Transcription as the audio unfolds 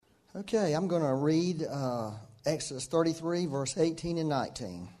Okay, I'm going to read Exodus 33, verse 18 and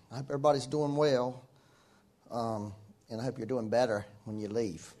 19. I hope everybody's doing well, and I hope you're doing better when you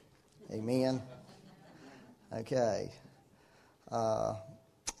leave. Amen. Okay.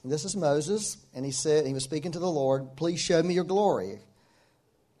 This is Moses, and he was speaking to the Lord, "Please show me your glory."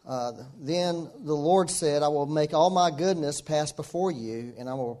 Then the Lord said, "I will make all my goodness pass before you, and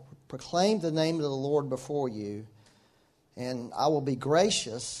I will proclaim the name of the Lord before you, and I will be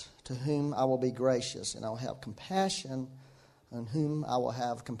gracious to whom I will be gracious, and I will have compassion on whom I will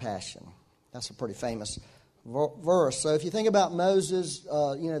have compassion." That's a pretty famous verse. So if you think about Moses,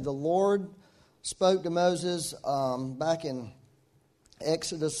 the Lord spoke to Moses back in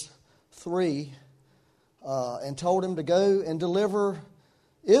Exodus 3 and told him to go and deliver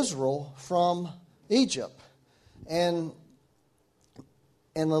Israel from Egypt. And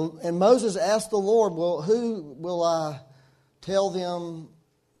Moses asked the Lord, "Well, who will I tell them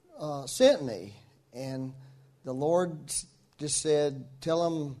sent me?" And the Lord just said, "Tell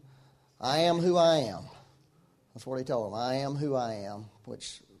them, I am who I am." That's what he told them. I am who I am.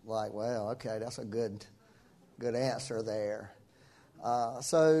 Which, okay, that's a good answer there.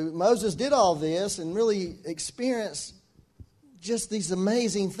 So Moses did all this and really experienced just these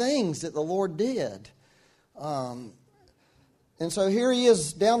amazing things that the Lord did. And so here he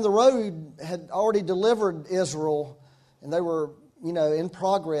is down the road, had already delivered Israel, and they were, in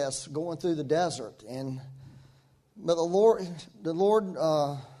progress going through the desert. But the Lord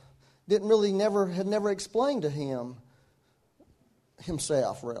had never explained to him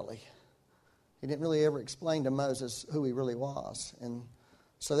himself, really. He didn't really ever explain to Moses who he really was. And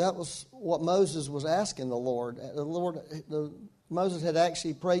so that was what Moses was asking the Lord. Moses had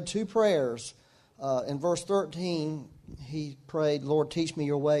actually prayed two prayers. In verse 13, he prayed, "Lord, teach me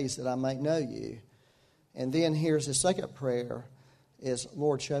your ways that I might know you." And then here's his second prayer is,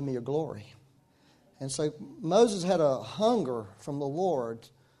 "Lord, show me your glory." And so Moses had a hunger from the Lord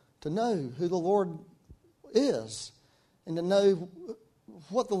to know who the Lord is and to know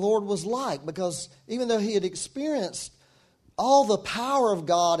what the Lord was like, because even though he had experienced all the power of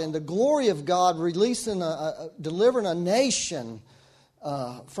God and the glory of God delivering a nation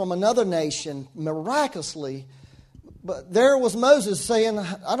from another nation miraculously, but there was Moses saying,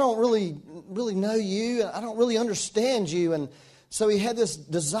 "I don't really know you, I don't really understand you." And so he had this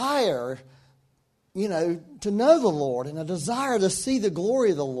desire, to know the Lord and a desire to see the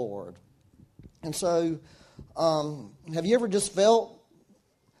glory of the Lord. And so, have you ever just felt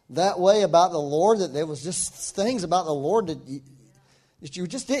that way about the Lord, that there was just things about the Lord that you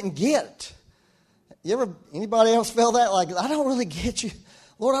just didn't get? Anybody else felt that? Like, "I don't really get you.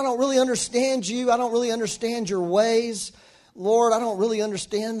 Lord, I don't really understand you. I don't really understand your ways. Lord, I don't really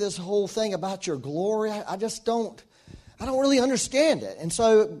understand this whole thing about your glory. I don't really understand it." And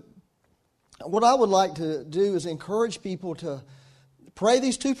so what I would like to do is encourage people to pray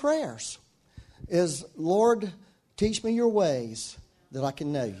these two prayers. Is, "Lord, teach me your ways that I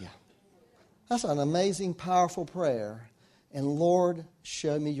can know you." That's an amazing, powerful prayer. And, "Lord,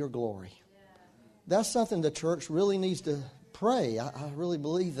 show me your glory." That's something the church really needs to pray. I really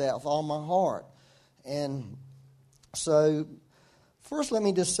believe that with all my heart. And so, first let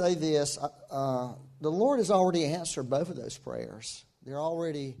me just say this. The Lord has already answered both of those prayers. They're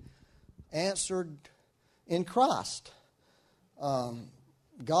already answered in Christ.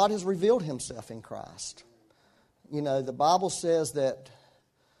 God has revealed himself in Christ. The Bible says that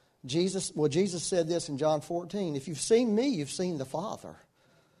Jesus said this in John 14, "If you've seen me, you've seen the Father."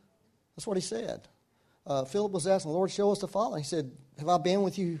 That's what he said. Philip was asking, "Lord, show us the Father." He said, "Have I been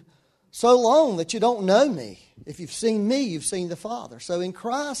with you so long that you don't know me? If you've seen me, you've seen the Father." So in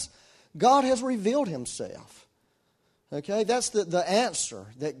Christ, God has revealed himself. Okay, that's the answer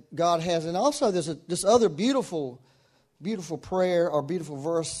that God has. And also there's this other beautiful prayer or beautiful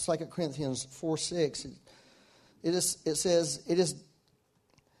verse, 2 Corinthians 4:6. It says,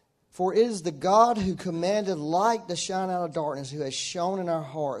 "For it is the God who commanded light to shine out of darkness, who has shone in our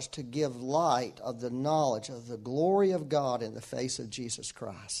hearts to give light of the knowledge of the glory of God in the face of Jesus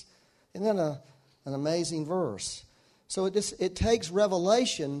Christ." Isn't that an amazing verse? So it takes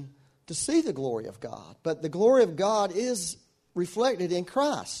revelation to see the glory of God. But the glory of God is reflected in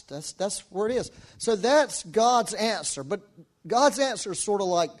Christ. That's where it is. So that's God's answer. But God's answer is sort of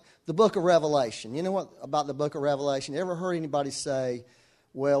like the book of Revelation. You know what about the book of Revelation? You ever heard anybody say,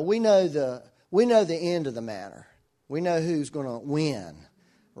 "Well, we know the end of the matter. We know who's going to win,"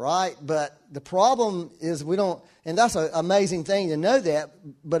 right? But the problem is we don't, and that's an amazing thing to know that,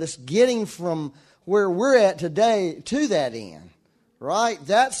 but it's getting from where we're at today to that end. Right?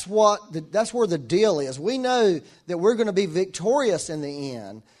 That's where the deal is. We know that we're going to be victorious in the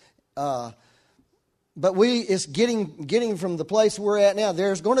end. But it's getting from the place we're at now.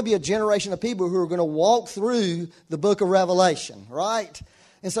 There's going to be a generation of people who are going to walk through the book of Revelation, right?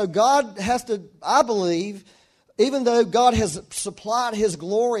 And so God has to, I believe, even though God has supplied His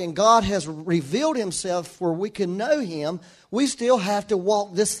glory and God has revealed Himself where we can know Him, we still have to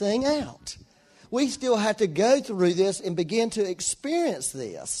walk this thing out. We still have to go through this and begin to experience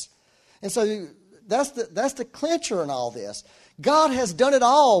this. And so that's the clincher in all this. God has done it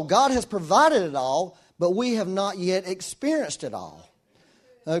all. God has provided it all, but we have not yet experienced it all.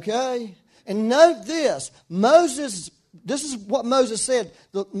 Okay? And note this. This is what Moses said.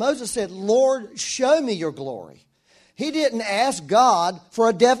 Moses said, Lord, show me your glory. He didn't ask God for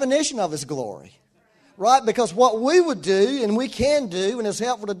a definition of His glory. Right? Because what we would do, and we can do, and it's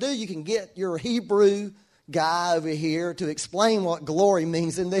helpful to do, you can get your Hebrew guy over here to explain what glory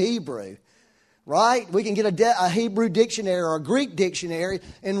means in the Hebrew. Right? We can get a Hebrew dictionary or a Greek dictionary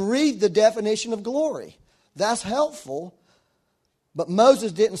and read the definition of glory. That's helpful. But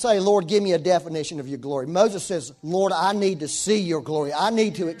Moses didn't say, Lord, give me a definition of your glory. Moses says, Lord, I need to see your glory. I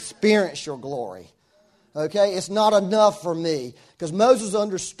need to experience your glory. Okay? It's not enough for me. Because Moses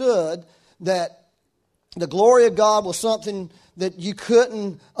understood that the glory of God was something that you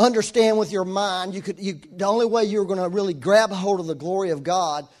couldn't understand with your mind. The only way you were going to really grab hold of the glory of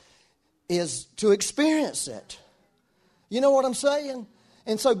God is to experience it. You know what I'm saying?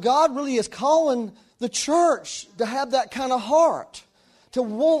 And so God really is calling the church to have that kind of heart, to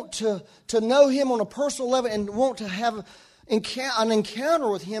want to know Him on a personal level and want to have an encounter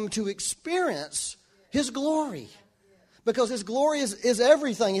with Him to experience His glory. Because His glory is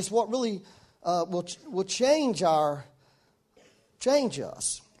everything. It's what really will change us.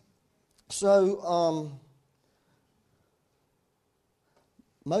 So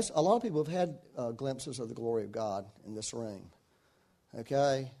a lot of people have had glimpses of the glory of God in this room.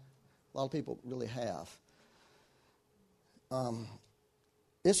 Okay, a lot of people really have.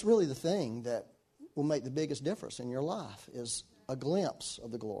 It's really the thing that will make the biggest difference in your life is a glimpse of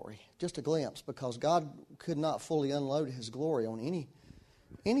the glory, just a glimpse, because God could not fully unload His glory on any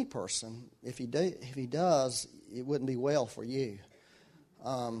person. If he does, it wouldn't be well for you.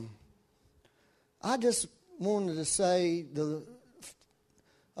 I just wanted to say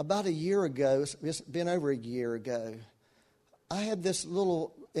about a year ago, it's been over a year ago, I had this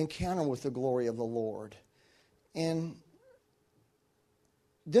little encounter with the glory of the Lord. And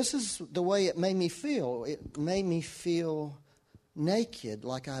this is the way it made me feel. It made me feel naked,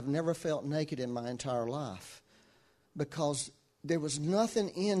 like I've never felt naked in my entire life. Because there was nothing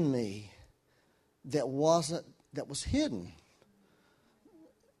in me that was hidden.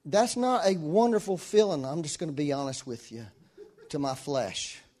 That's not a wonderful feeling. I'm just going to be honest with you, to my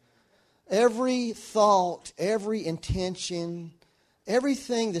flesh. Every thought, every intention,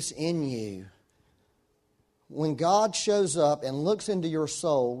 everything that's in you, when God shows up and looks into your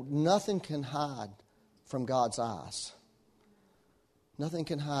soul, nothing can hide from God's eyes. Nothing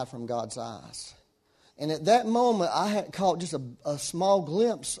can hide from God's eyes. And at that moment, I had caught just a small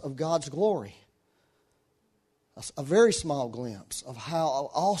glimpse of God's glory. A very small glimpse of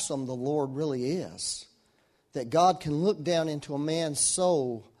how awesome the Lord really is. That God can look down into a man's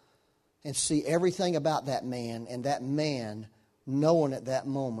soul and see everything about that man, and that man knowing at that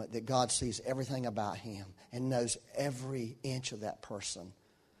moment that God sees everything about him and knows every inch of that person.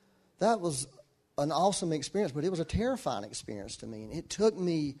 That was an awesome experience, but it was a terrifying experience to me. And it took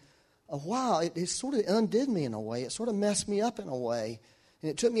me a while. It sort of undid me in a way. It sort of messed me up in a way.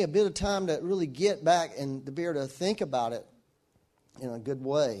 And it took me a bit of time to really get back and to be able to think about it in a good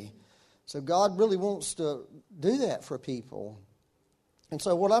way. So God really wants to do that for people. And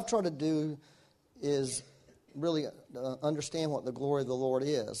so what I've tried to do is really understand what the glory of the Lord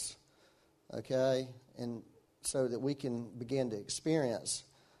is. Okay? And so that we can begin to experience.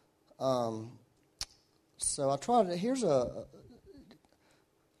 So I tried to,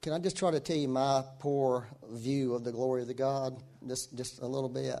 can I just try to tell you my poor view of the glory of the God? Just a little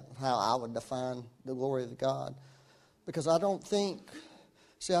bit, how I would define the glory of the God. Because I don't think,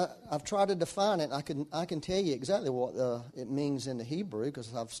 I've tried to define it. I can tell you exactly what it means in the Hebrew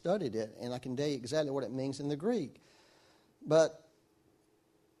because I've studied it, and I can tell you exactly what it means in the Greek. But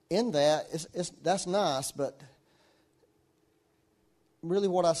in that, that's nice, but really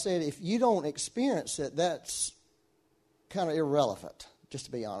what I said, if you don't experience it, that's kind of irrelevant, just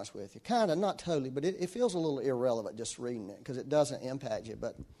to be honest with you. Kind of, not totally, but it feels a little irrelevant just reading it because it doesn't impact you.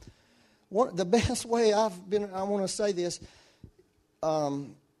 But the best way I want to say this,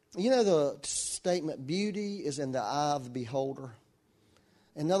 you know the statement, beauty is in the eye of the beholder?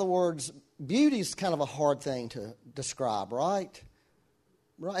 In other words, beauty is kind of a hard thing to describe, right?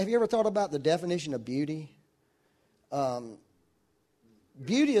 Right? Have you ever thought about the definition of beauty?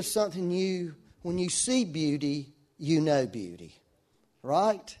 Beauty is something when you see beauty, you know beauty.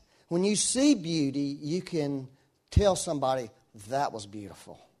 Right? When you see beauty, you can tell somebody, that was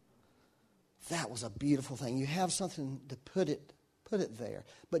beautiful. That was a beautiful thing. You have something to put it there.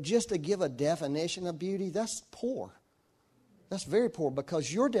 But just to give a definition of beauty, that's poor. That's very poor,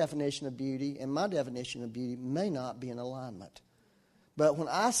 because your definition of beauty and my definition of beauty may not be in alignment. But when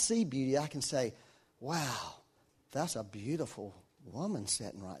I see beauty, I can say, wow, that's a beautiful woman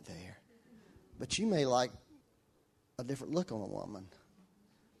sitting right there. But you may like a different look on a woman.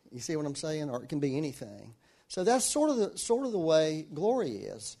 You see what I'm saying? Or it can be anything. So that's sort of the way glory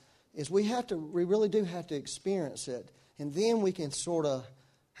is we really do have to experience it, and then we can sort of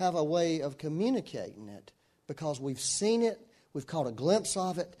have a way of communicating it, because we've seen it, we've caught a glimpse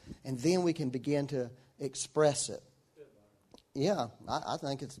of it, and then we can begin to express it. Yeah, I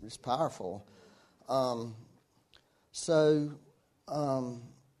think it's powerful. The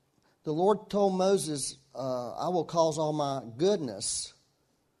Lord told Moses, I will cause all my goodness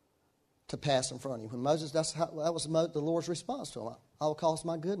to pass in front of you. When Moses, that was the Lord's response to him. I will cause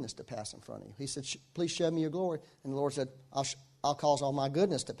my goodness to pass in front of you. He said, please show me your glory. And the Lord said, I'll cause all my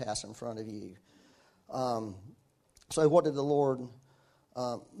goodness to pass in front of you. So what did the Lord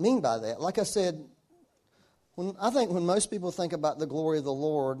mean by that? Like I said, I think when most people think about the glory of the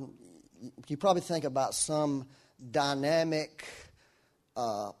Lord, you probably think about some dynamic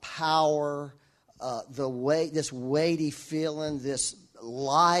power, this weighty feeling, this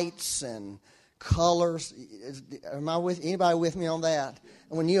lights and colors. Anybody with me on that?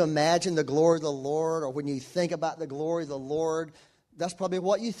 And when you imagine the glory of the Lord, or when you think about the glory of the Lord, that's probably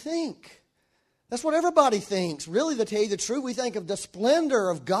what you think. That's what everybody thinks. Really, to tell you the truth, we think of the splendor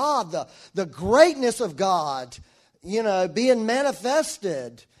of God, the greatness of God, being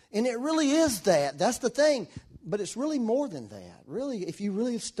manifested. And it really is that. That's the thing. But it's really more than that. Really, if you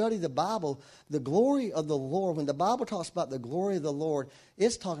really study the Bible, the glory of the Lord, when the Bible talks about the glory of the Lord,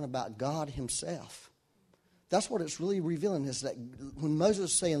 it's talking about God himself. That's what it's really revealing, is that when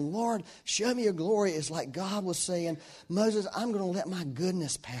Moses is saying, Lord, show me your glory, it's like God was saying, Moses, I'm going to let my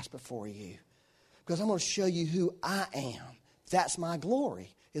goodness pass before you, because I'm going to show you who I am. That's my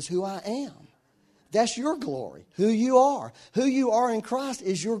glory, is who I am. That's your glory, who you are. Who you are in Christ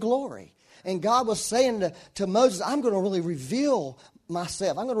is your glory. And God was saying to Moses, I'm going to really reveal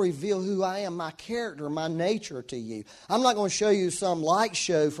myself. I'm going to reveal who I am, my character, my nature to you. I'm not going to show you some light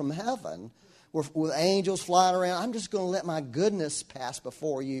show from heaven with angels flying around. I'm just going to let my goodness pass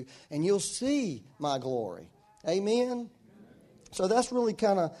before you, and you'll see my glory. Amen? So that's really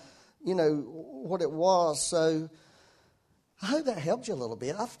kind of, what it was. So I hope that helped you a little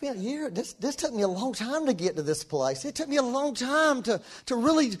bit. I've spent a year. This took me a long time to get to this place. It took me a long time to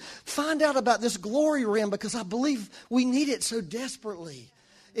really find out about this glory realm, because I believe we need it so desperately.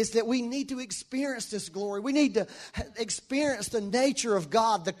 Is that we need to experience this glory. We need to experience the nature of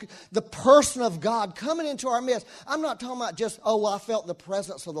God, the person of God coming into our midst. I'm not talking about just, I felt the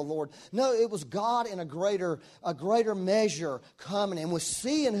presence of the Lord. No, it was God in a greater measure coming, and was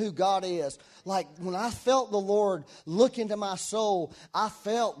seeing who God is. Like when I felt the Lord look into my soul, I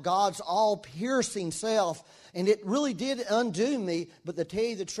felt God's all-piercing self, and it really did undo me. But to tell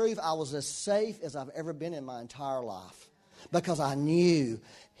you the truth, I was as safe as I've ever been in my entire life, because I knew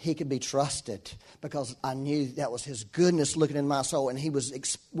he could be trusted, because I knew that was his goodness looking in my soul. And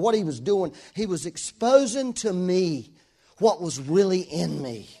what he was doing, he was exposing to me what was really in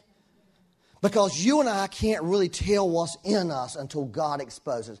me. Because you and I can't really tell what's in us until God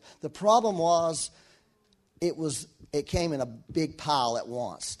exposes. The problem was, it came in a big pile at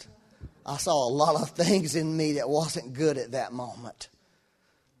once. I saw a lot of things in me that wasn't good at that moment.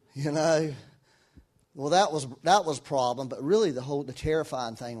 Well, that was a problem, but really the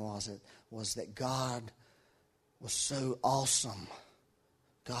terrifying thing was that God was so awesome.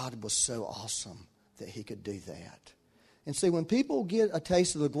 God was so awesome that he could do that. And see, when people get a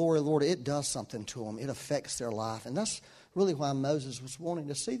taste of the glory of the Lord, it does something to them. It affects their life. And that's really why Moses was wanting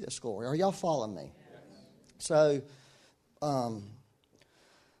to see this glory. Are y'all following me? So,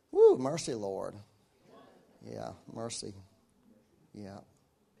 mercy, Lord. Yeah, mercy. Yeah.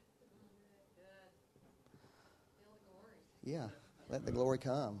 Yeah, let the glory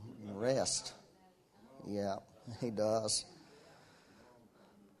come and rest. Yeah, he does.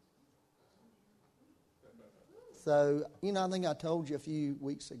 So, I think I told you a few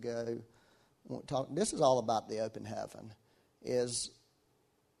weeks ago, this is all about the open heaven, is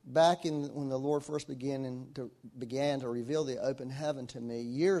back when the Lord first began to reveal the open heaven to me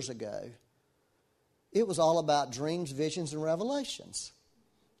years ago, it was all about dreams, visions, and revelations.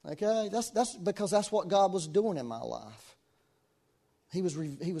 Okay, that's because that's what God was doing in my life.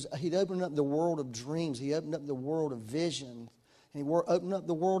 He'd opened up the world of dreams. He opened up the world of vision. And He opened up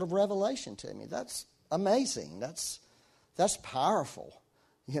the world of revelation to me. That's amazing. That's powerful,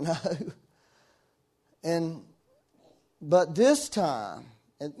 you know. But this time,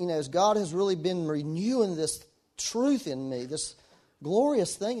 as God has really been renewing this truth in me, this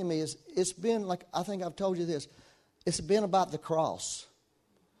glorious thing in me, it's been, like I think I've told you this, it's been about the cross.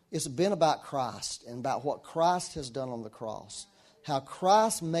 It's been about Christ and about what Christ has done on the cross. How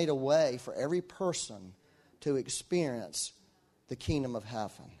Christ made a way for every person to experience the kingdom of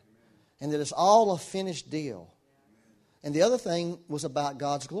heaven. And that it's all a finished deal. And the other thing was about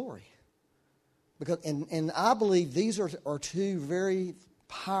God's glory. And I believe these are two very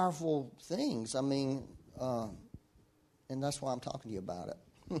powerful things. I mean, and that's why I'm talking to you about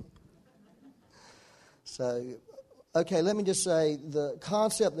it. So, okay, let me just say the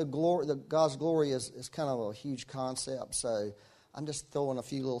concept of glory, God's glory is kind of a huge concept. So I'm just throwing a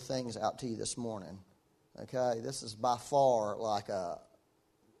few little things out to you this morning. Okay, this is by far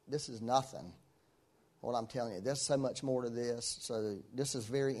this is nothing. What I'm telling you, there's so much more to this. So this is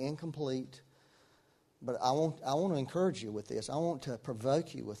very incomplete. But I want to encourage you with this. I want to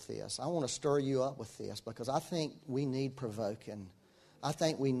provoke you with this. I want to stir you up with this because I think we need provoking. I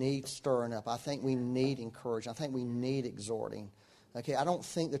think we need stirring up. I think we need encouraging. I think we need exhorting. Okay, I don't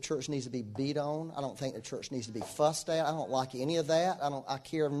think the church needs to be beat on. I don't think the church needs to be fussed at. I don't like any of that. I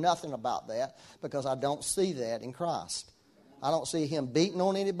care nothing about that because I don't see that in Christ. I don't see Him beating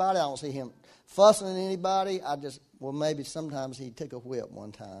on anybody. I don't see Him fussing at anybody. Maybe sometimes He took a whip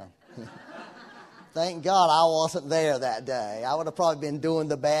one time. Thank God I wasn't there that day. I would have probably been doing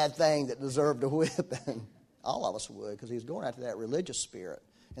the bad thing that deserved a whipping. All of us would, because He was going after that religious spirit.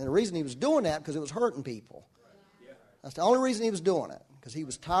 And the reason He was doing that, because it was hurting people. That's the only reason He was doing it, because He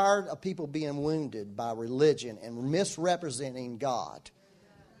was tired of people being wounded by religion and misrepresenting God.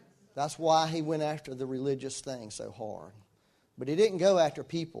 That's why He went after the religious thing so hard. But He didn't go after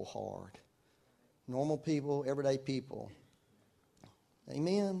people hard. Normal people, everyday people.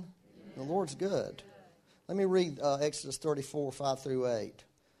 Amen? The Lord's good. Let me read Exodus 34, 5 through 8.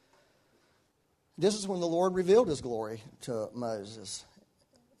 This is when the Lord revealed His glory to Moses.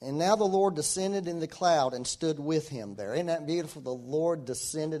 And now the Lord descended in the cloud and stood with him there. Isn't that beautiful? The Lord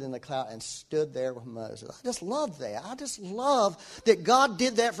descended in the cloud and stood there with Moses. I just love that. I just love that God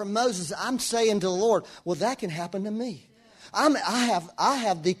did that for Moses. I'm saying to the Lord, well, that can happen to me.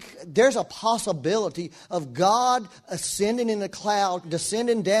 There's a possibility of God ascending in the cloud,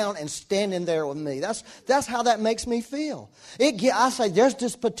 descending down, and standing there with me. That's how that makes me feel. I say there's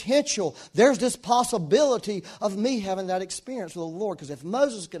this potential, there's this possibility of me having that experience with the Lord. Because if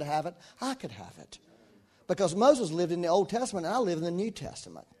Moses could have it, I could have it. Because Moses lived in the Old Testament and I live in the New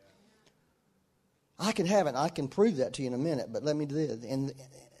Testament. I can have it. I can prove that to you in a minute, but let me do this.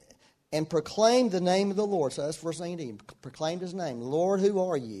 And proclaimed the name of the Lord. So that's the first thing he did. Proclaimed His name. Lord, who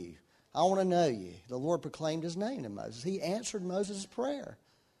are you? I want to know you. The Lord proclaimed His name to Moses. He answered Moses' prayer.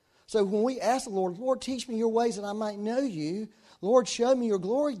 So when we ask the Lord, Lord, teach me your ways that I might know you. Lord, show me your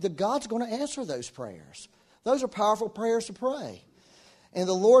glory. God's going to answer those prayers. Those are powerful prayers to pray. And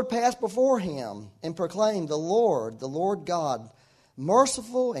the Lord passed before him and proclaimed, the Lord God,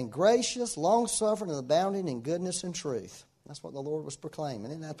 merciful and gracious, long-suffering and abounding in goodness and truth. That's what the Lord was proclaiming.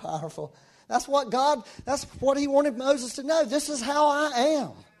 Isn't that powerful? That's what He wanted Moses to know. This is how I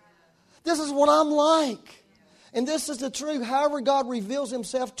am. This is what I'm like. And this is the truth. However God reveals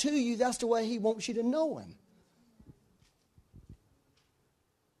Himself to you, that's the way He wants you to know Him.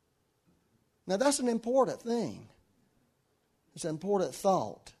 Now that's an important thing. It's an important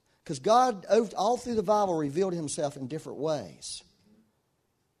thought. Because God, all through the Bible, revealed Himself in different ways.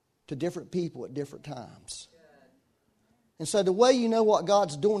 To different people at different times. And so the way you know what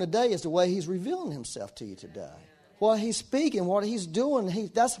God's doing today is the way He's revealing Himself to you today. What He's speaking, what He's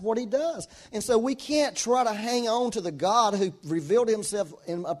doing, that's what He does. And so we can't try to hang on to the God who revealed Himself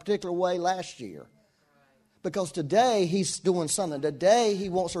in a particular way last year. Because today He's doing something. Today He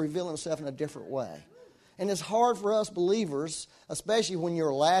wants to reveal Himself in a different way. And it's hard for us believers, especially when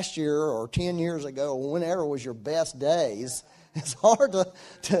you're last year or 10 years ago or whenever was your best days. It's hard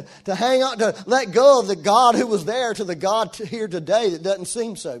to hang on, to let go of the God who was there to the God here today that doesn't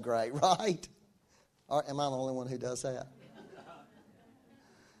seem so great, right? Or am I the only one who does that?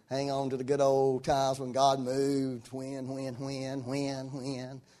 Hang on to the good old times when God moved. When?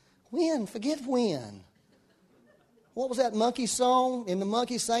 Forget when. What was that monkey song? And the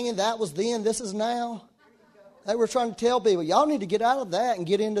monkey singing, that was then, this is now. They were trying to tell people, y'all need to get out of that and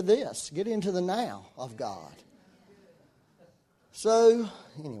get into this. Get into the now of God. So,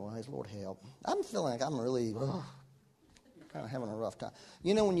 anyways, Lord help. I'm feeling like I'm really kind of having a rough time.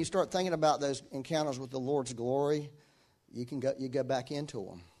 You know, when you start thinking about those encounters with the Lord's glory, you go back into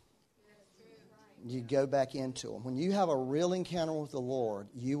them. You go back into them. When you have a real encounter with the Lord,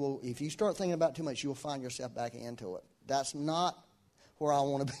 you will. If you start thinking about it too much, you'll find yourself back into it. That's not where I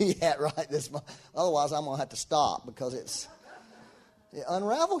want to be at right this moment. Otherwise, I'm going to have to stop because it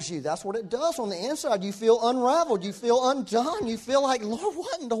unravels you. That's what it does on the inside. You feel unraveled. You feel undone. You feel like, Lord,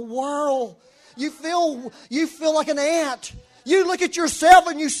 what in the world? You feel like an ant. You look at yourself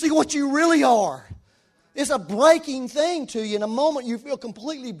and you see what you really are. It's a breaking thing to you. In a moment, you feel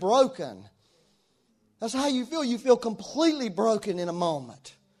completely broken. That's how you feel. You feel completely broken in a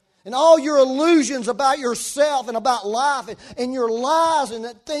moment. And all your illusions about yourself and about life and your lies and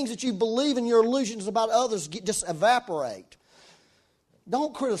the things that you believe in, your illusions about others just evaporate.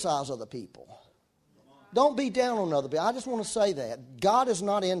 Don't criticize other people. Don't be down on other people. I just want to say that. God is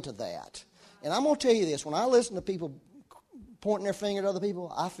not into that. And I'm going to tell you this. When I listen to people pointing their finger at other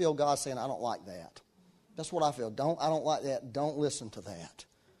people, I feel God saying, I don't like that. That's what I feel. I don't like that. Don't listen to that.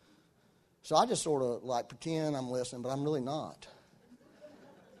 So I just sort of like pretend I'm listening, but I'm really not.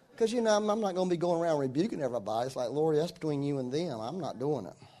 Because, you know, I'm not going to be going around rebuking everybody. It's like, Lord, that's between you and them. I'm not doing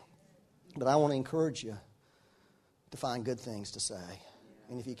it. But I want to encourage you to find good things to say.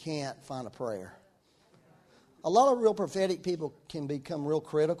 And if you can't, find a prayer. A lot of real prophetic people can become real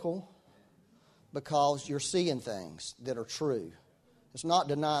critical because you're seeing things that are true. It's not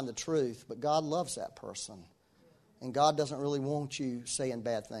denying the truth, but God loves that person. And God doesn't really want you saying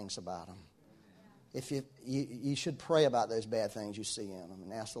bad things about them. If you should pray about those bad things you see in them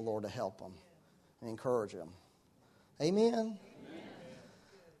and ask the Lord to help them and encourage them. Amen? Amen.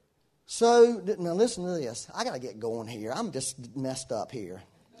 So, now listen to this. I got to get going here. I'm just messed up here.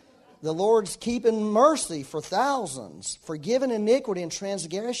 The Lord's keeping mercy for thousands, forgiving iniquity and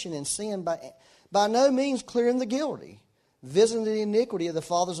transgression and sin by no means clearing the guilty, visiting the iniquity of the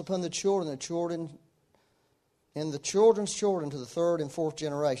fathers upon the children and the children's children to the third and fourth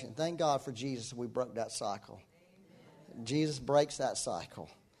generation. Thank God for Jesus. We broke that cycle. Amen. Jesus breaks that cycle.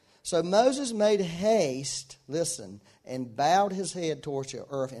 So Moses made haste, listen, and bowed his head towards the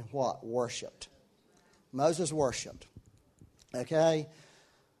earth and what? Worshipped. Moses worshipped. Okay?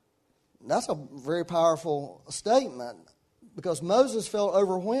 That's a very powerful statement because Moses felt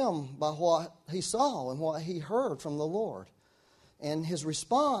overwhelmed by what he saw and what he heard from the Lord. And his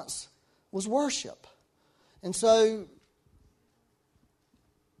response was worship. And so,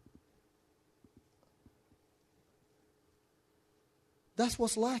 that's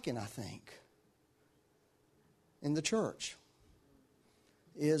what's lacking, I think, in the church,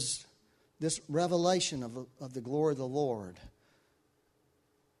 is this revelation of the glory of the Lord.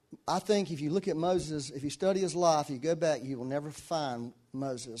 I think if you look at Moses, if you study his life, you go back, you will never find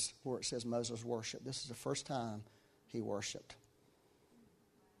Moses where it says Moses worshiped. This is the first time he worshiped.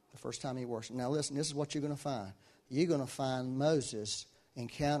 The first time he worshiped. Now listen, this is what you're going to find. You're going to find Moses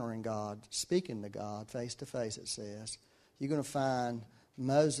encountering God, speaking to God face to face, it says. You're going to find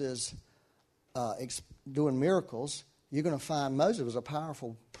Moses doing miracles. You're going to find Moses was a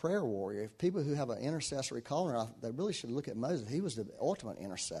powerful prayer warrior. If people who have an intercessory calling, they really should look at Moses. He was the ultimate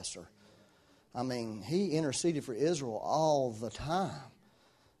intercessor. I mean, he interceded for Israel all the time.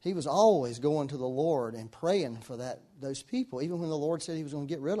 He was always going to the Lord and praying for those people. Even when the Lord said he was going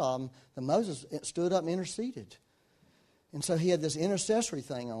to get rid of them, Moses stood up and interceded. And so he had this intercessory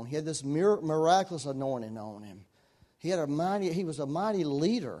thing on. He had this miraculous anointing on him. He was a mighty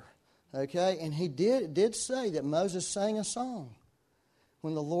leader. Okay? And he did say that Moses sang a song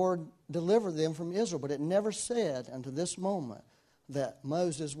when the Lord delivered them from Israel. But it never said unto this moment that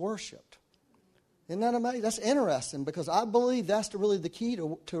Moses worshiped. Isn't that amazing? That's interesting because I believe that's really the key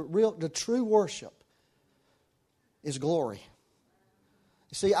to true worship is glory.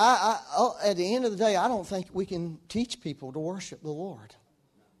 You see, at the end of the day, I don't think we can teach people to worship the Lord.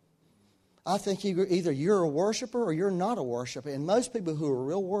 I think either you're a worshiper or you're not a worshiper. And most people who are a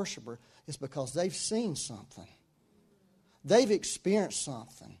real worshiper is because they've seen something. They've experienced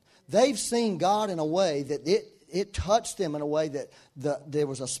something. They've seen God in a way that it touched them in a way that there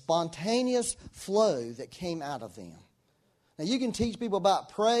was a spontaneous flow that came out of them. Now, you can teach people about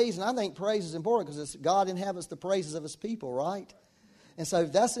praise, and I think praise is important because God inhabits the praises of His people, right? And so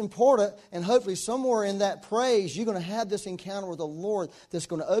that's important, and hopefully somewhere in that praise, you're going to have this encounter with the Lord that's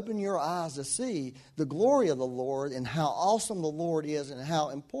going to open your eyes to see the glory of the Lord and how awesome the Lord is and how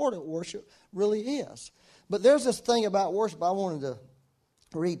important worship really is. But there's this thing about worship I wanted to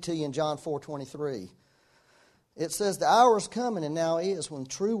read to you in John 4:23. It says, the hour is coming and now is when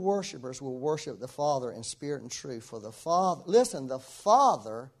true worshipers will worship the Father in spirit and truth. For the Father, listen,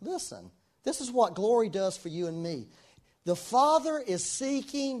 this is what glory does for you and me. The Father is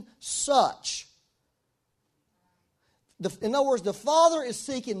seeking such. In other words, the Father is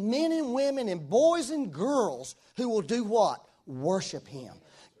seeking men and women and boys and girls who will do what? Worship Him.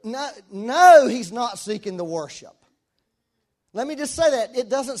 No, He's not seeking the worship. Let me just say that. It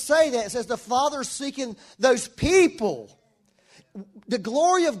doesn't say that. It says the Father's seeking those people. The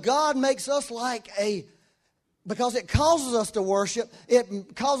glory of God makes us because it causes us to worship,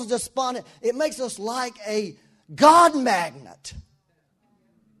 it causes us despondent, it makes us like a God magnet.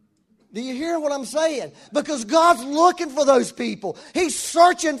 Do you hear what I'm saying? Because God's looking for those people. He's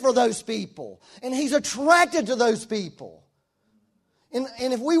searching for those people. And He's attracted to those people. And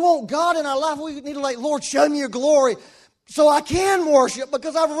if we want God in our life, we need to Lord, show me your glory so I can worship,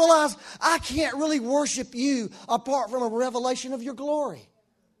 because I've realized I can't really worship you apart from a revelation of your glory.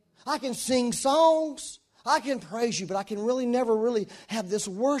 I can sing songs, I can praise you, but I can never really have this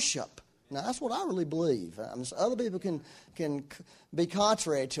worship. Now, that's what I really believe. Other people can be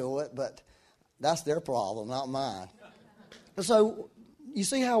contrary to it, but that's their problem, not mine. So, you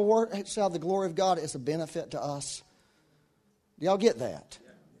see how the glory of God is a benefit to us? Do y'all get that?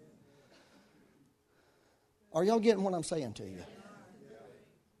 Are y'all getting what I'm saying to you?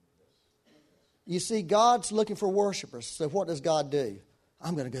 You see, God's looking for worshipers. So what does God do?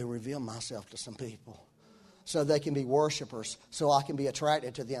 I'm going to go reveal myself to some people so they can be worshipers, so I can be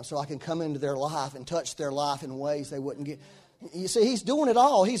attracted to them, so I can come into their life and touch their life in ways they wouldn't get. You see, He's doing it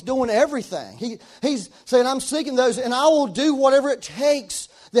all. He's doing everything. He's saying, I'm seeking those, and I will do whatever it takes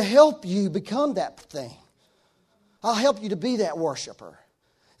to help you become that thing. I'll help you to be that worshiper.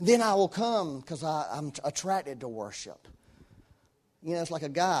 Then I will come because I'm attracted to worship. You know, it's like a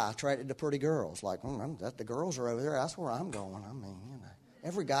guy attracted to pretty girls. Like, the girls are over there. That's where I'm going. I mean,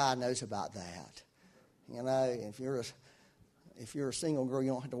 every guy knows about that. You know, if you're a single girl,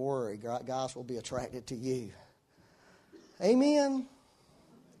 you don't have to worry. Guys will be attracted to you. Amen?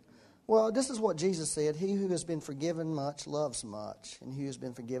 Well, this is what Jesus said. He who has been forgiven much loves much, and he who has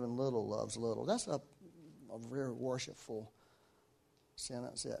been forgiven little loves little. That's a very worshipful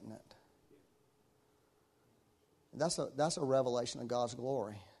sentence, isn't it? That's a revelation of God's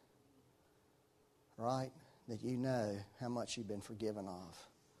glory, right? That you know how much you've been forgiven of.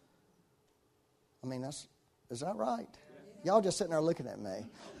 I mean, is that right? Y'all just sitting there looking at me.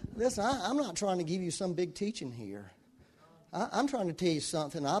 Listen, I'm not trying to give you some big teaching here. I'm trying to tell you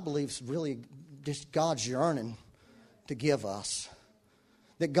something I believe is really just God's yearning to give us.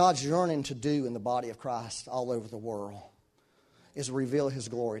 That God's yearning to do in the body of Christ all over the world is reveal His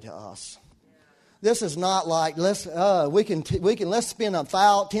glory to us. This is not like let's spend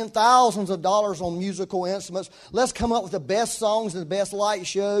 $10,000s of dollars on musical instruments. Let's come up with the best songs and the best light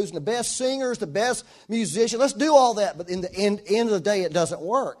shows and the best singers, the best musicians. Let's do all that, but in the end of the day, it doesn't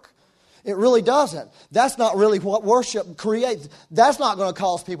work. It really doesn't. That's not really what worship creates. That's not going to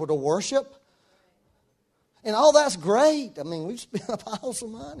cause people to worship. And all that's great. I mean, we've spent piles of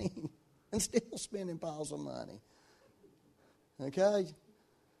money and still spending piles of money. Okay?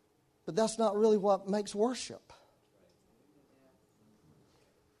 But that's not really what makes worship.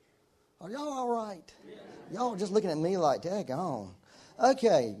 Are y'all all right? Y'all just looking at me like, daggone.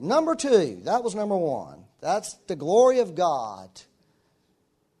 Okay, number 2. That was number 1. That's the glory of God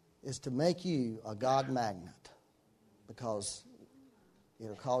is to make you a God magnet because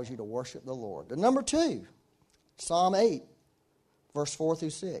it'll cause you to worship the Lord. The number 2, Psalm 8, verse 4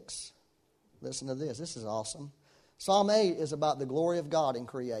 through 6. Listen to this. This is awesome. Psalm 8 is about the glory of God in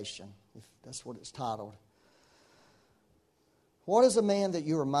creation. That's what it's titled. What is a man that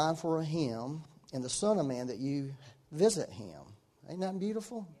you are mindful of him, and the son of man that you visit him? Ain't that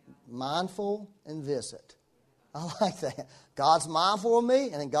beautiful? Mindful and visit. I like that. God's mindful of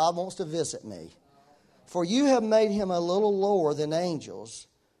me, and then God wants to visit me. For you have made him a little lower than angels,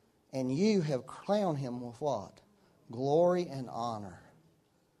 and you have crowned him with what? Glory and honor.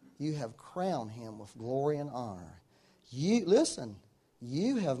 You have crowned him with glory and honor. You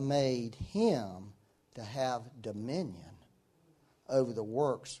have made him to have dominion over the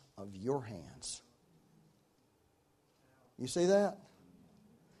works of your hands. You see that?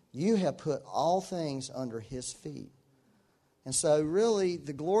 You have put all things under his feet. And so really,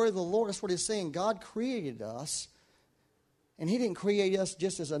 the glory of the Lord, that's what he's saying. God created us. And he didn't create us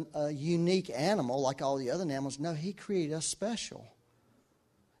just as a unique animal like all the other animals. No, he created us special.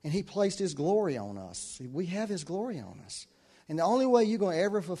 And he placed his glory on us. We have his glory on us. And the only way you're going to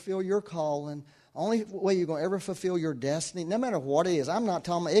ever fulfill your calling, only way you're going to ever fulfill your destiny, no matter what it is, I'm not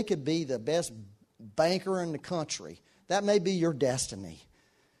talking about, it could be the best banker in the country. That may be your destiny.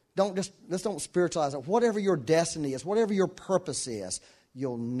 Let's don't spiritualize it. Whatever your destiny is, whatever your purpose is,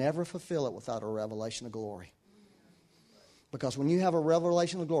 you'll never fulfill it without a revelation of glory. Because when you have a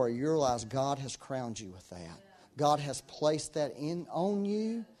revelation of glory, you realize God has crowned you with that. God has placed that on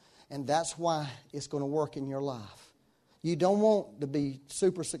you, and that's why it's going to work in your life. You don't want to be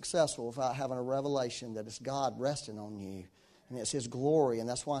super successful without having a revelation that it's God resting on you, and it's His glory, and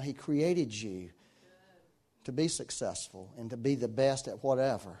that's why He created you to be successful and to be the best at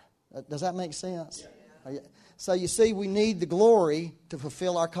whatever. Does that make sense? Yeah. So you see, we need the glory to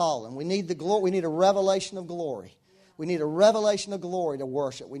fulfill our calling. We need the glory. We need a revelation of glory. We need a revelation of glory to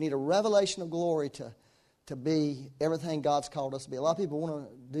worship. We need a revelation of glory to be everything God's called us to be. A lot of people want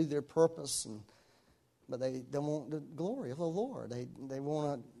to do their purpose, but they don't want the glory of the Lord. They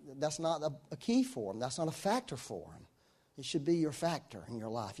want to. That's not a key for them. That's not a factor for them. It should be your factor in your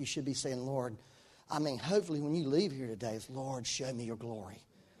life. You should be saying, Lord, hopefully when you leave here today, it's, Lord, show me your glory.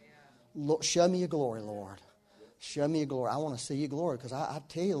 Lord, show me your glory, Lord. Show me your glory. I want to see your glory because I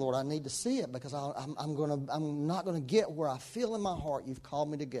tell you, Lord, I need to see it because I'm not going to get where I feel in my heart you've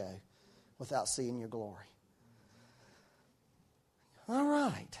called me to go without seeing your glory. All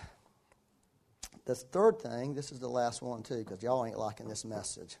right. The third thing, this is the last one too because y'all ain't liking this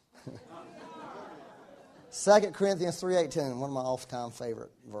message. 2 Corinthians 3:18, one of my all-time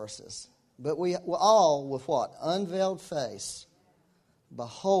favorite verses. But we all with what? Unveiled face,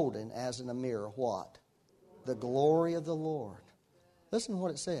 beholding as in a mirror what? The glory of the Lord. Listen to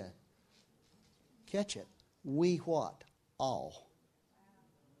what it said. Catch it. We what? All.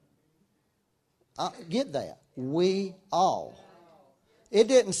 Get that. We all. It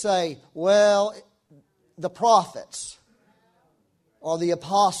didn't say, well, the prophets or the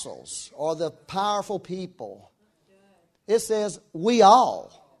apostles or the powerful people. It says we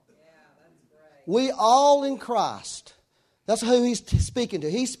all. We all in Christ. That's who He's speaking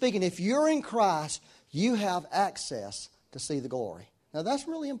to. He's speaking, if you're in Christ, you have access to see the glory. Now that's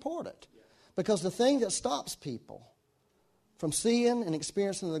really important because the thing that stops people from seeing and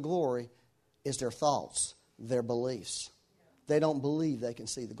experiencing the glory is their thoughts, their beliefs. They don't believe they can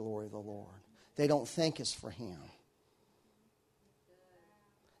see the glory of the Lord. They don't think it's for Him.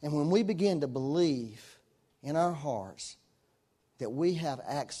 And when we begin to believe in our hearts that we have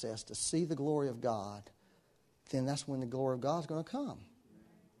access to see the glory of God, then that's when the glory of God is going to come.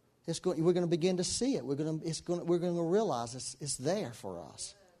 We're going to begin to see it. We're going to realize it's there for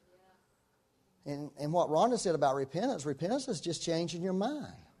us. And what Rhonda said about repentance is just changing your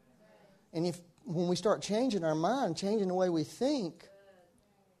mind. And when we start changing our mind, changing the way we think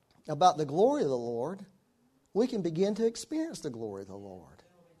about the glory of the Lord, we can begin to experience the glory of the Lord.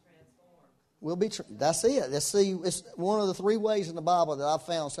 That's it. It's one of the 3 ways in the Bible that I've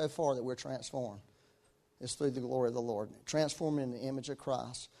found so far that we're transformed. It's through the glory of the Lord. Transformed in the image of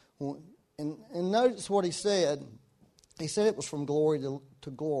Christ. And notice what he said. He said it was from glory to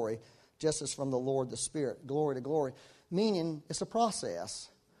glory, just as from the Lord the Spirit, glory to glory. Meaning it's a process.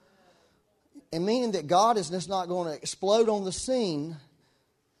 And meaning that God is just not going to explode on the scene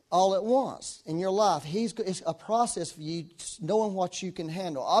all at once in your life. It's a process for you knowing what you can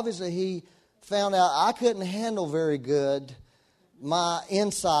handle. Obviously, He found out I couldn't handle very good my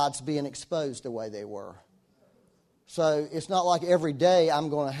insides being exposed the way they were. So it's not like every day I'm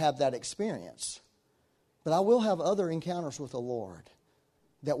going to have that experience. But I will have other encounters with the Lord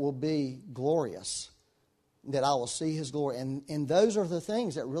that will be glorious, that I will see His glory. And those are the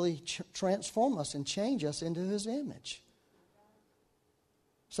things that really transform us and change us into His image.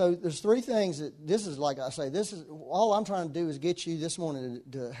 So there's 3 things that this is, like I say, this is all I'm trying to do is get you this morning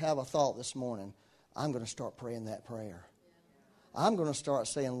to have a thought this morning. I'm going to start praying that prayer. I'm going to start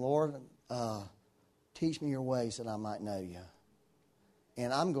saying, Lord, teach me your ways that I might know you.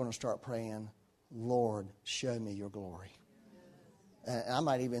 And I'm going to start praying, Lord, show me your glory. And I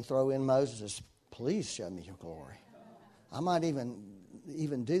might even throw in Moses, please show me your glory. I might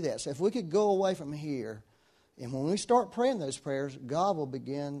even do that. So if we could go away from here, and when we start praying those prayers, God will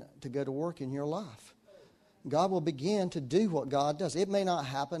begin to go to work in your life. God will begin to do what God does. It may not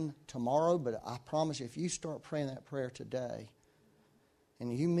happen tomorrow, but I promise you, if you start praying that prayer today,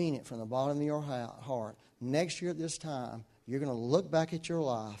 and you mean it from the bottom of your heart, next year at this time, you're going to look back at your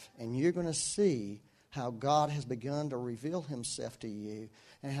life, and you're going to see how God has begun to reveal Himself to you,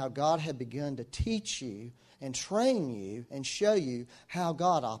 and how God had begun to teach you and train you and show you how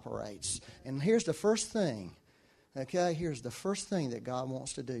God operates. And here's the first thing. Okay, here's the first thing that God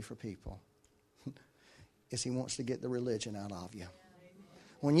wants to do for people is He wants to get the religion out of you.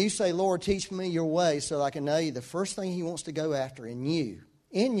 When you say, Lord, teach me your way so that I can know you, the first thing He wants to go after in you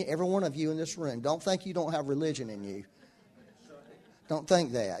in you, every one of you in this room. Don't think you don't have religion in you. Don't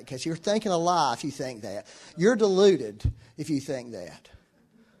think that, because you're thinking a lie if you think that. You're deluded if you think that.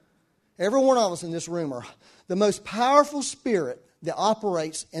 Every one of us in this room are the most powerful spirit that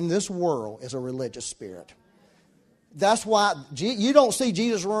operates in this world is a religious spirit. That's why you don't see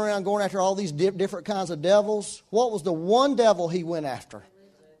Jesus running around going after all these different kinds of devils. What was the one devil he went after?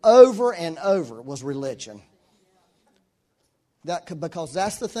 Over and over was religion. Because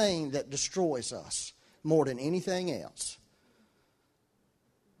that's the thing that destroys us more than anything else.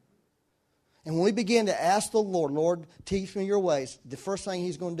 And when we begin to ask the Lord, Lord, teach me your ways, the first thing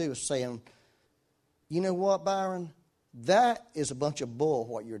he's going to do is saying, you know what, Byron? That is a bunch of bull,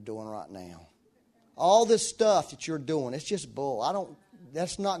 what you're doing right now. All this stuff that you're doing, it's just bull.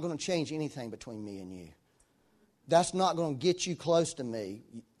 That's not going to change anything between me and you. That's not going to get you close to me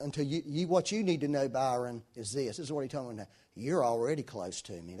until what you need to know, Byron, is this. This is what he told me now. You're already close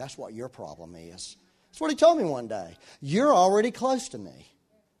to me. That's what your problem is. That's what he told me one day. You're already close to me.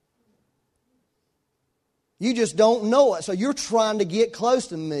 You just don't know it. So you're trying to get close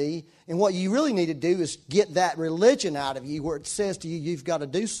to me. And what you really need to do is get that religion out of you where it says to you, you've got to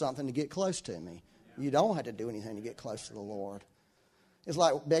do something to get close to me. You don't have to do anything to get close to the Lord. It's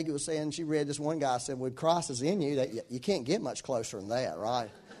like Becky was saying, she read this one guy said, when Christ is in you, that you can't get much closer than that, right?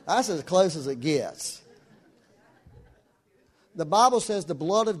 That's as close as it gets. The Bible says the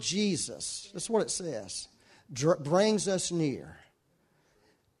blood of Jesus, that's what it says, brings us near.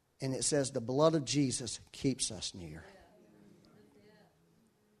 And it says the blood of Jesus keeps us near.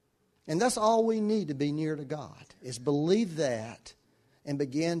 And that's all we need to be near to God, is believe that and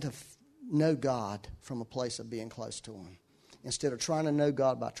begin to know God from a place of being close to Him, instead of trying to know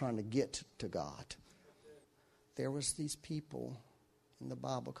God by trying to get to God. There was these people in the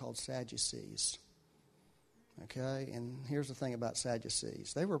Bible called Sadducees. Okay? And here's the thing about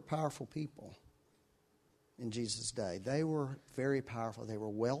Sadducees. They were powerful people in Jesus' day. They were very powerful. They were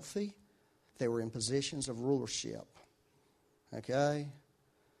wealthy. They were in positions of rulership. Okay?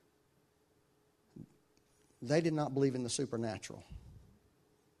 They did not believe in the supernatural.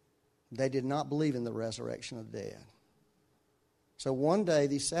 They did not believe in the resurrection of the dead. So one day,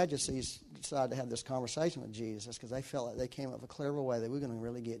 these Sadducees decided to have this conversation with Jesus because they felt like they came up with a clever way that we're going to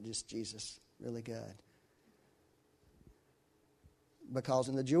really get just Jesus really good. Because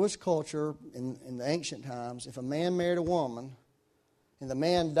in the Jewish culture, in the ancient times, if a man married a woman and the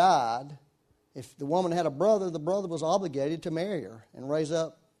man died, if the woman had a brother, the brother was obligated to marry her and raise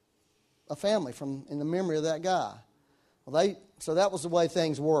up a family in the memory of that guy. So that was the way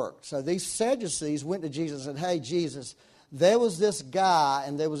things worked. So these Sadducees went to Jesus and said, hey, Jesus, there was this guy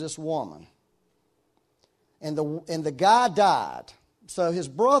and there was this woman. And the guy died. So his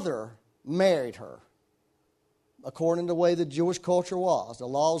brother married her, according to the way the Jewish culture was, the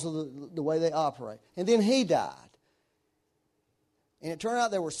laws of the way they operate. And then he died. And it turned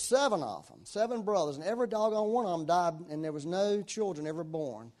out there were 7 of them, 7 brothers, and every doggone one of them died, and there was no children ever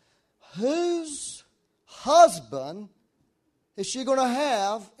born. Whose husband is she going to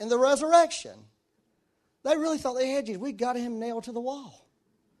have in the resurrection? They really thought they had Jesus. We got him nailed to the wall.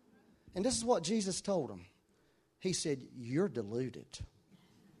 And this is what Jesus told them. He said, you're deluded.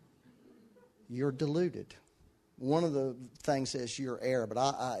 You're deluded. One of the things says you're error,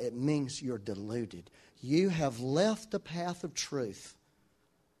 but it means you're deluded. You have left the path of truth.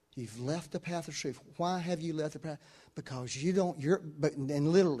 You've left the path of truth. Why have you left the path? Because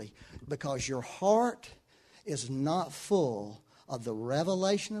literally, because your heart is not full of the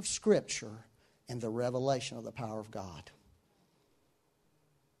revelation of Scripture and the revelation of the power of God.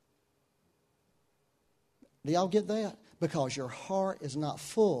 Do y'all get that? Because your heart is not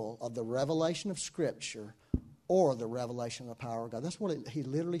full of the revelation of Scripture or the revelation of the power of God. That's what he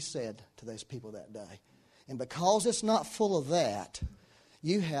literally said to those people that day. And because it's not full of that,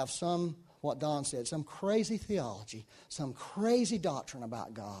 you have what Don said, some crazy theology, some crazy doctrine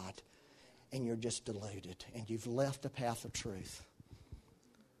about God, and you're just deluded, and you've left the path of truth.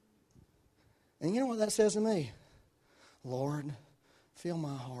 And you know what that says to me? Lord, fill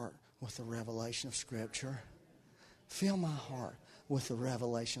my heart with the revelation of Scripture. Fill my heart with the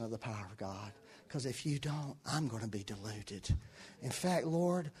revelation of the power of God. Because if you don't, I'm going to be deluded. In fact,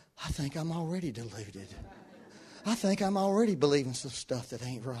 Lord, I think I'm already deluded. I think I'm already believing some stuff that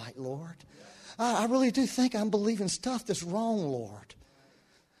ain't right, Lord. I really do think I'm believing stuff that's wrong, Lord.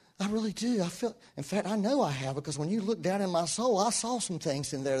 I really do. In fact, I know I have, because when you look down in my soul, I saw some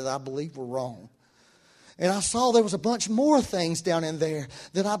things in there that I believe were wrong. And I saw there was a bunch more things down in there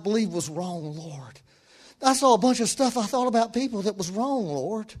that I believe was wrong, Lord. I saw a bunch of stuff I thought about people that was wrong,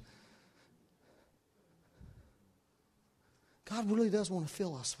 Lord. God really does want to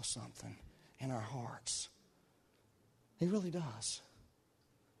fill us with something in our hearts. He really does.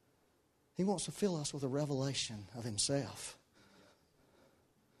 He wants to fill us with a revelation of Himself.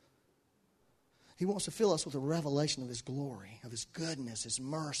 He wants to fill us with a revelation of His glory, of His goodness, His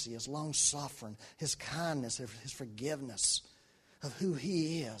mercy, His long-suffering, His kindness, His forgiveness, of who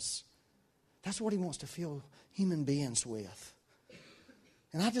He is. That's what He wants to fill human beings with.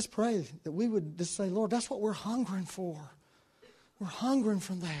 And I just pray that we would just say, Lord, that's what we're hungering for. We're hungering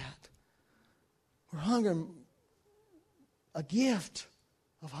from that. We're hungering a gift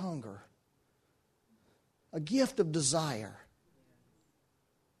of hunger, a gift of desire.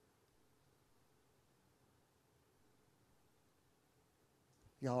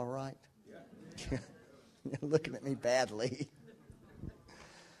 Y'all all right? Yeah. You're looking at me badly.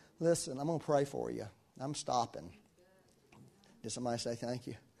 Listen, I'm going to pray for you. I'm stopping. Did somebody say thank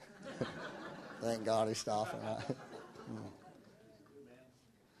you? Thank God He's stopping.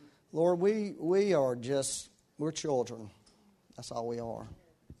 Lord, we are we're children. That's all we are.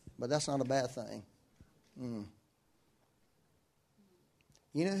 But that's not a bad thing.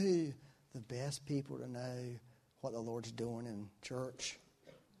 You know who the best people to know what the Lord's doing in church,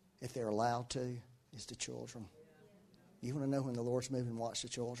 if they're allowed to, is the children. You want to know when the Lord's moving, watch the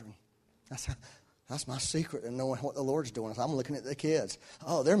children. That's my secret in knowing what the Lord's doing. I'm looking at the kids.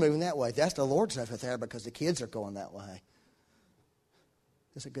 Oh, they're moving that way. That's the Lord's over there because the kids are going that way.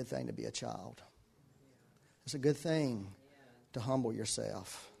 It's a good thing to be a child. It's a good thing to humble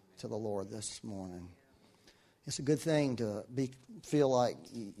yourself to the Lord this morning. It's a good thing to feel like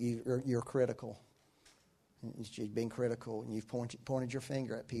you're critical. You've been critical and you've pointed your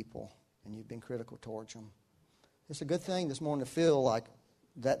finger at people and you've been critical towards them. It's a good thing this morning to feel like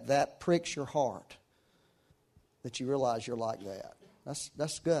that pricks your heart, that you realize you're like that.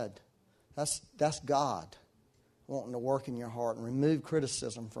 That's good. That's God wanting to work in your heart and remove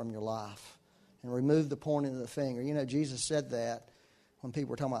criticism from your life and remove the pointing of the finger. You know, Jesus said that when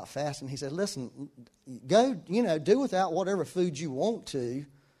people were talking about fasting. He said, listen, go, do without whatever food you want to,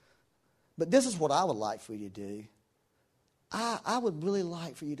 but this is what I would like for you to do. I would really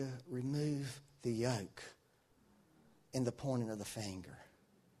like for you to remove the yoke and the pointing of the finger.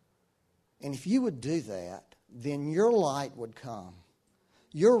 And if you would do that, then your light would come.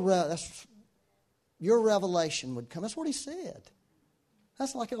 Your revelation would come. That's what He said.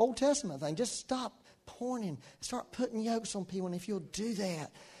 That's like an Old Testament thing. Just stop pointing. Start putting yokes on people. And if you'll do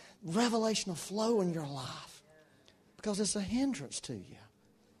that, revelation will flow in your life. Because it's a hindrance to you.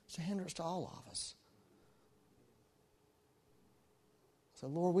 It's a hindrance to all of us. So,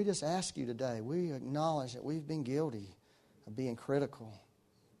 Lord, we just ask you today. We acknowledge that we've been guilty of being critical.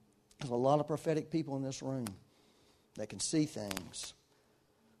 There's a lot of prophetic people in this room that can see things.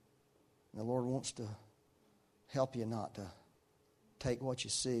 And the Lord wants to help you not to take what you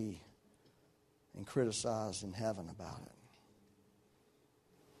see and criticize in heaven about it.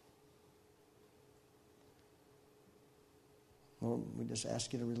 Lord, we just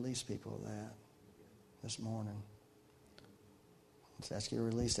ask you to release people of that this morning. Just ask you to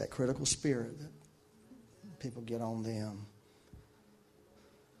release that critical spirit that people get on them.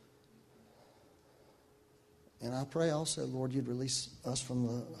 And I pray also, Lord, you'd release us from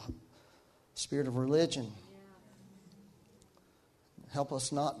the spirit of religion. Help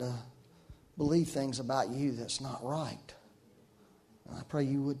us not to believe things about you that's not right. And I pray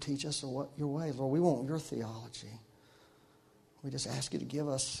you would teach us your ways. Lord, we want your theology. We just ask you to give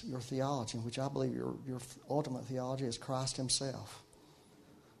us your theology, which I believe your ultimate theology is Christ Himself.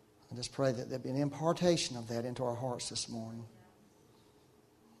 I just pray that there'd be an impartation of that into our hearts this morning.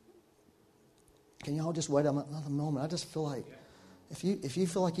 Can y'all just wait another moment? I just feel like if you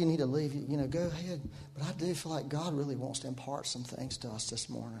feel like you need to leave, go ahead. But I do feel like God really wants to impart some things to us this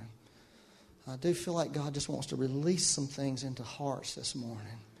morning. I do feel like God just wants to release some things into hearts this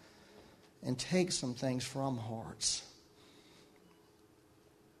morning and take some things from hearts.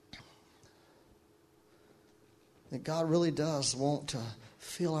 That God really does want to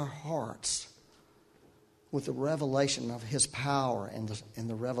fill our hearts with the revelation of His power and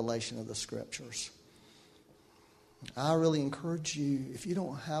the revelation of the Scriptures. I really encourage you, if you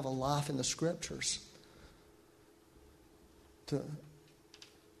don't have a life in the Scriptures, to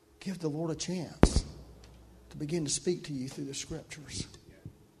give the Lord a chance to begin to speak to you through the Scriptures.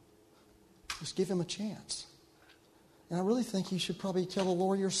 Just give Him a chance. And I really think you should probably tell the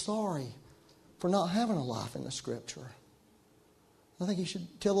Lord you're sorry for not having a life in the Scripture. I think you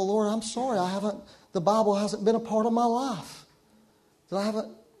should tell the Lord, I'm sorry, the Bible hasn't been a part of my life. That I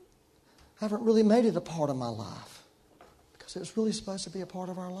haven't really made it a part of my life. Because it's really supposed to be a part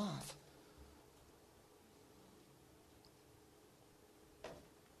of our life.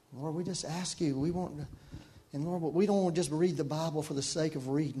 Lord, we just ask you, and Lord, we don't want to just read the Bible for the sake of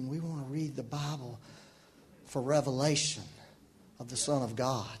reading. We want to read the Bible for revelation of the Son of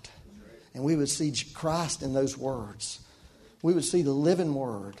God. And we would see Christ in those words. We would see the living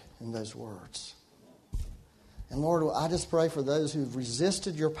Word in those words. And Lord, I just pray for those who've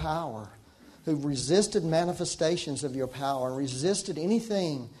resisted your power, who've resisted manifestations of your power, and resisted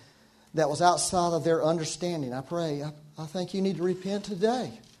anything that was outside of their understanding. I pray, I think you need to repent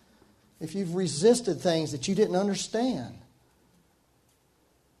today. If you've resisted things that you didn't understand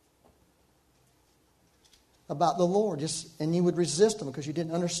about the Lord, and you would resist them because you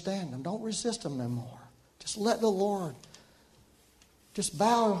didn't understand them, don't resist them no more. Just let the Lord, just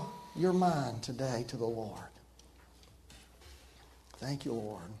bow your mind today to the Lord. Thank you,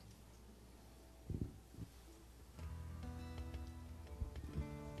 Lord.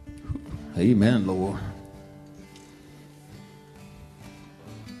 Amen, Lord.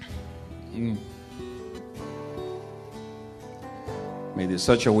 May there's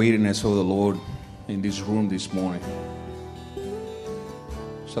such a weightiness of the Lord in this room this morning.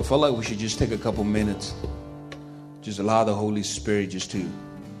 So I felt like we should just take a couple minutes. Just allow the Holy Spirit just to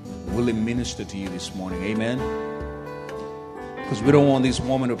really minister to you this morning. Amen. Because we don't want this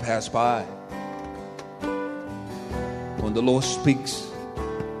moment to pass by. When the Lord speaks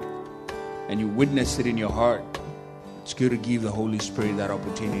and you witness it in your heart, it's good to give the Holy Spirit that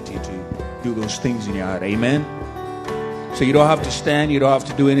opportunity to do those things in your heart. Amen. So you don't have to stand. You don't have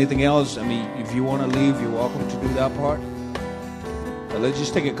to do anything else. I mean, if you want to leave, you're welcome to do that part. But let's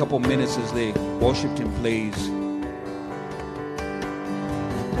just take a couple minutes as the worship team plays.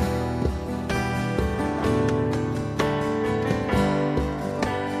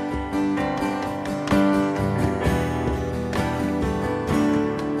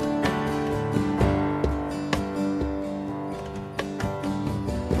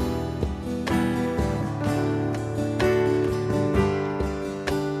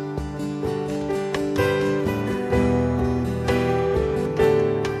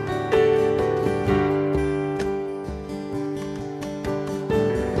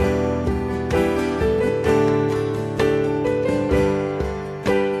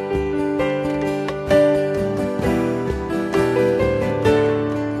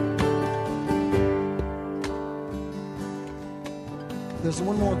 There's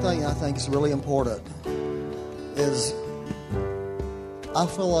one more thing I think is really important, is I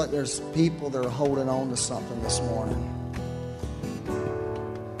feel like there's people that are holding on to something this morning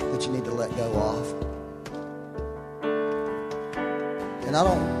that you need to let go of. And I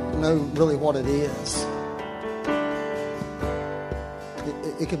don't know really what it is.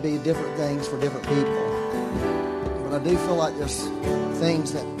 It could be different things for different people. But I do feel like there's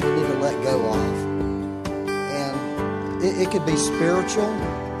things that you need to let go of. It could be spiritual.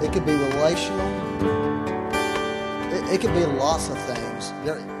 It could be relational. It could be lots of things.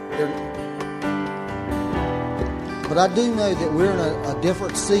 But I do know that we're in a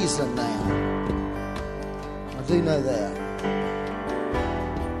different season now. I do know that.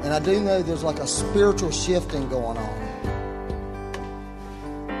 And I do know there's like a spiritual shifting going on.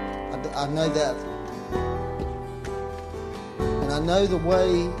 I know that. And I know the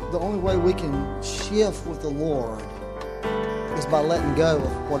only way we can shift with the Lord is by letting go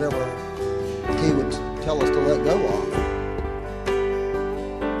of whatever He would tell us to let go of.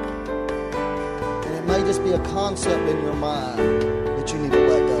 And it may just be a concept in your mind that you need to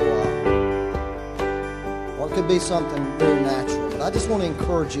let go of. Or it could be something very natural. But I just want to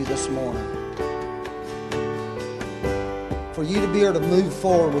encourage you this morning, for you to be able to move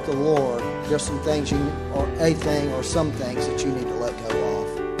forward with the Lord, there's some things or a thing or some things that you need to let go of.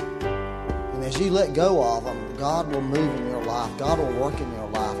 And as you let go of them, God will move in your life. God will work in your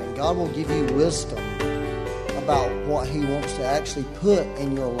life. And God will give you wisdom about what He wants to actually put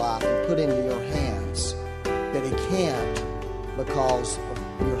in your life and put into your hands that He can't because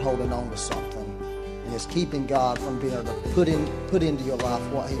you're holding on to something. And it's keeping God from being able to put into your life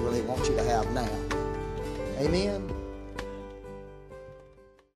what He really wants you to have now. Amen.